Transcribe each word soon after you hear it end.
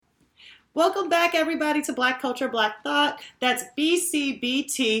Welcome back, everybody, to Black Culture, Black Thought. That's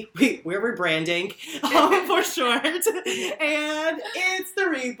BCBT. We're rebranding for short. And it's the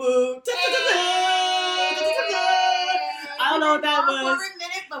reboot. I don't know what that was. For a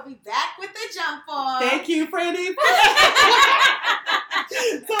minute, but we back with the jump on. Thank you, Franny.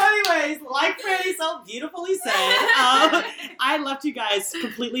 So anyways, like Franny so beautifully said, I left you guys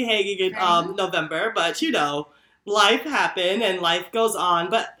completely hanging in November, but you know, life happened and life goes on.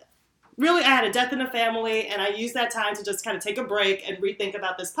 But really, I had a death in the family, and I used that time to just kind of take a break and rethink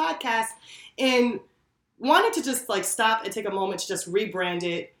about this podcast, and wanted to just like stop and take a moment to just rebrand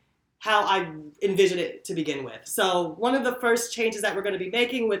it how I envisioned it to begin with. So one of the first changes that we're going to be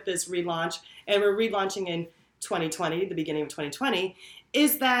making with this relaunch, and we're relaunching in 2020, the beginning of 2020,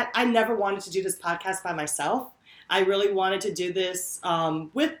 is that I never wanted to do this podcast by myself. I really wanted to do this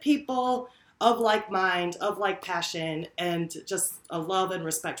with people of like mind, of like passion, and just a love and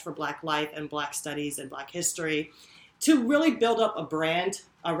respect for Black life and Black studies and Black history, to really build up a brand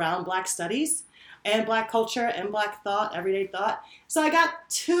around Black studies and Black culture and Black thought, everyday thought. So I got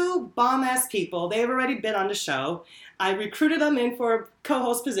two bomb-ass people. They've already been on the show. I recruited them in for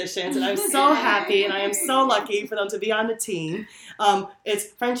co-host positions, and I'm so happy, and I am so lucky for them to be on the team. It's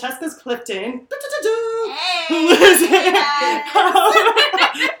Francesca Clifton, who is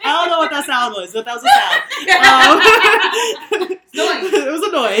I don't know what that sound was, but that was a sound. Noise. It was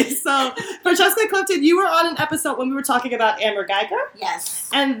a noise. So, Francesca Clifton, you were on an episode when we were talking about Amber Geiger. Yes.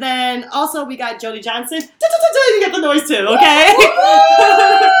 And then also we got Jody Johnson. You get the noise too, okay?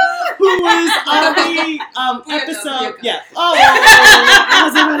 Who was on the episode? Yeah. Oh, I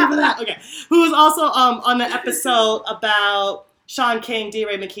wasn't ready for that. Okay. Who was also on the episode about Shaun King,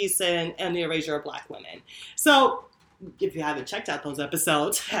 DeRay McKeeson, and the erasure of Black women. So, if you haven't checked out those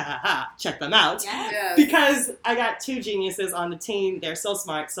episodes, check them out. Yes. Because I got two geniuses on the team. They're so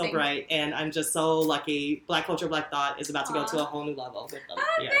smart, so bright, and I'm just so lucky. Black Culture, Black Thought is about to go to a whole new level with them.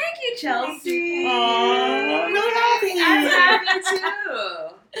 Oh, thank you, Chelsea. Aww, I'm really happy. I'm happy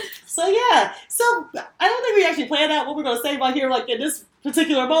too. So yeah, I don't think we actually planned out what we're going to say about here, like in this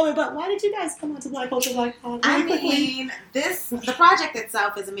particular moment. But why did you guys come on to Black Culture, Black Thought? I mean, the project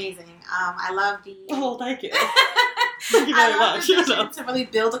itself is amazing. I love the. Oh, thank you. Thank you very much. The vision to really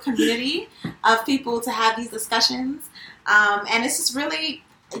build a community of people to have these discussions, and it's just really.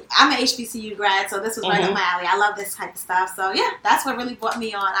 I'm an HBCU grad, so this was right up my alley. I love this type of stuff. So yeah, that's what really brought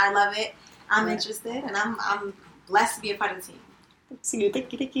me on. I love it. I'm interested, and I'm blessed to be a part of the team.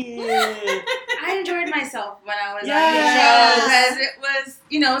 Thank you. I enjoyed myself when I was on the Yes. show because it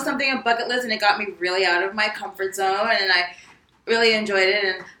was, something a bucket list, and it got me really out of my comfort zone, and I really enjoyed it.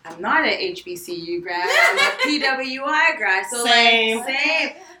 And I'm not an HBCU grad; I'm a PWI grad, so Same.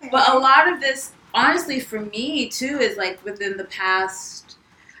 same. But a lot of this, honestly, for me too, is like within the past,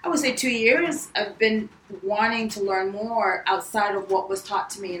 I would say 2 years, I've been wanting to learn more outside of what was taught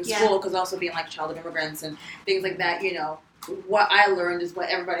to me in school, because also being like child of immigrants and things like that, what I learned is what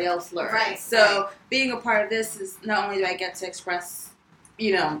everybody else learned. Right. So being a part of this is not only do I get to express,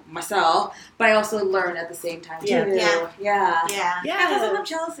 myself, but I also learn at the same time too. Yeah. Yeah. Because I love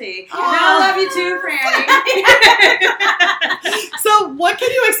Chelsea. Aww. And I love you too, Franny. So what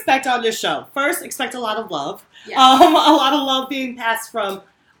can you expect on this show? First, expect a lot of love. Yes. A lot of love being passed from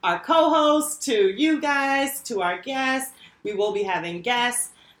our co-hosts to you guys, to our guests. We will be having guests.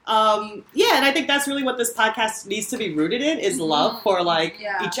 And I think that's really what this podcast needs to be rooted in, is love for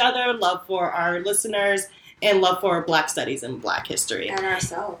each other, love for our listeners, and love for Black studies and Black history. And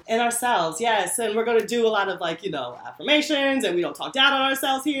ourselves. Yes. And we're going to do a lot of affirmations, and we don't talk down on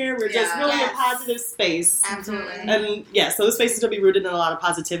ourselves here. We're just really a positive space. Absolutely. And so the space is going to be rooted in a lot of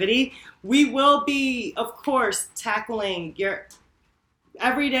positivity. We will be, of course, tackling your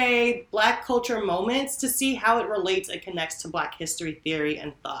everyday Black culture moments to see how it relates and connects to Black history, theory,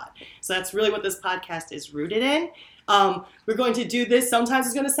 and thought. So that's really what this podcast is rooted in. We're going to do this. Sometimes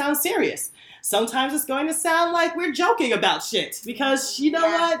it's going to sound serious. Sometimes it's going to sound like we're joking about shit, because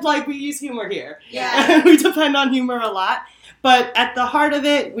what? We use humor here. Yeah. We depend on humor a lot. But at the heart of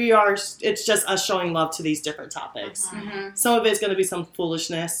it, it's just us showing love to these different topics. Some of it's going to be some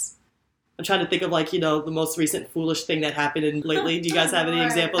foolishness. I'm trying to think of the most recent foolish thing that happened lately. Do you guys have any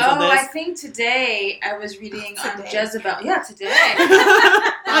examples of this? I think today I was reading on Jezebel. Yeah, today.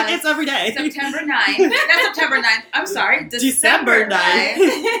 It's every day. September 9th. Not September 9th. I'm sorry. December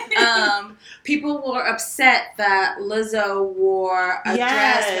 9th. People were upset that Lizzo wore a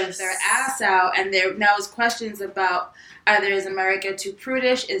dress with their ass out, and there now is questions about either is America too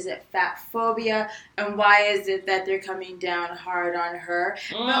prudish, is it fat phobia, and why is it that they're coming down hard on her?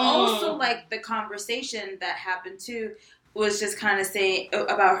 But also the conversation that happened too was just kind of saying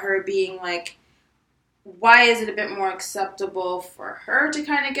about her being like, why is it a bit more acceptable for her to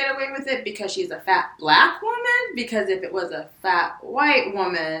kind of get away with it because she's a fat black woman? Because if it was a fat white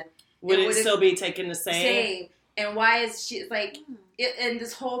woman, would it still be taken the same? And why is she like? And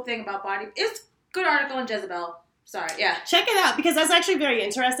this whole thing about body, it's a good article in Jezebel. Sorry, yeah. Check it out because that's actually very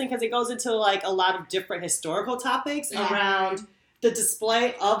interesting because it goes into like a lot of different historical topics around the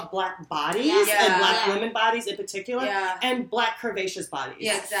display of black bodies and black women bodies in particular, and black curvaceous bodies.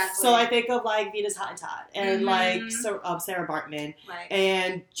 Yeah, exactly. So I think of like Venus Hottentot and like Sarah Bartman,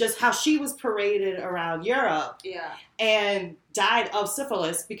 and just how she was paraded around Europe, and died of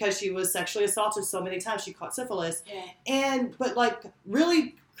syphilis because she was sexually assaulted so many times she caught syphilis, but like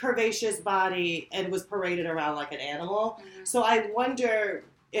really curvaceous body and was paraded around like an animal. So I wonder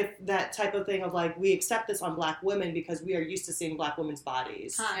if that type of thing of like, we accept this on black women because we are used to seeing black women's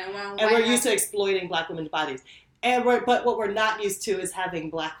bodies. And we're used to exploiting black women's bodies. But what we're not used to is having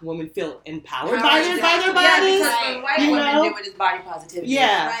black women feel empowered by their bodies. Yeah, because when white women do it is body positivity.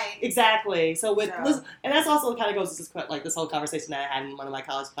 Yeah, exactly. So and that's also kind of goes to this whole conversation that I had in one of my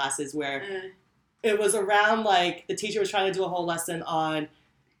college classes where it was around like the teacher was trying to do a whole lesson on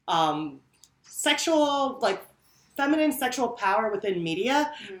sexual, like feminine sexual power within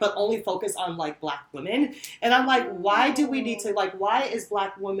media, but only focus on like black women. And I'm like, why do we need to, like, why is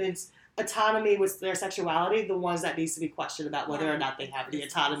black women's autonomy with their sexuality the ones that needs to be questioned about whether or not they have the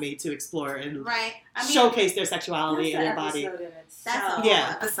autonomy to explore and showcase their sexuality in their body. That's a whole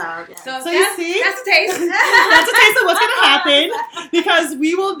episode. So you see? That's a taste. That's a taste of what's going to happen because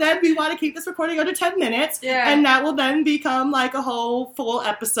we want to keep this recording under 10 minutes and that will then become like a whole full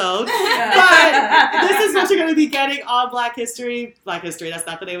episode. But this is what you're going to be getting on Black History. Black History, that's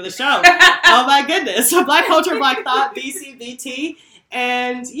not the name of the show. Oh my goodness. Black Culture, Black Thought, BCBT.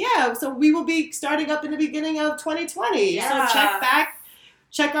 And so we will be starting up in the beginning of 2020. So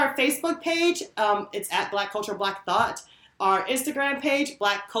check our Facebook page. It's at Black Culture Black Thought. Our Instagram page,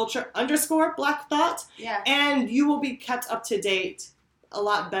 Black Culture _Black Thought. Yeah. And you will be kept up to date a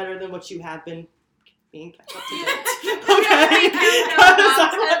lot better than what you have been being kept up to date. Okay.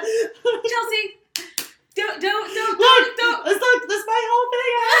 Chelsea. Don't. That's my whole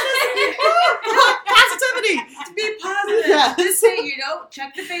thing. Positivity. To be positive. Yes. Just say,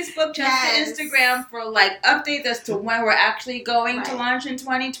 check the Facebook, check the Instagram for like updates as to when we're actually going to launch in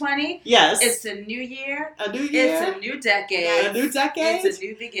 2020. Yes. It's a new year. A new year. It's a new decade. Yes. A new decade. It's a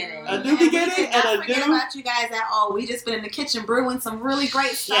new beginning. A new beginning and a new. Forget about you guys at all. We just been in the kitchen brewing some really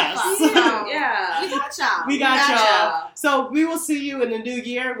great stuff up. So We got y'all. So we will see you in the new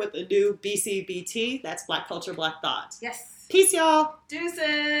year with a new BCBT. That's Black Culture, Black Thought. Yes. Peace, y'all.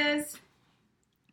 Deuces.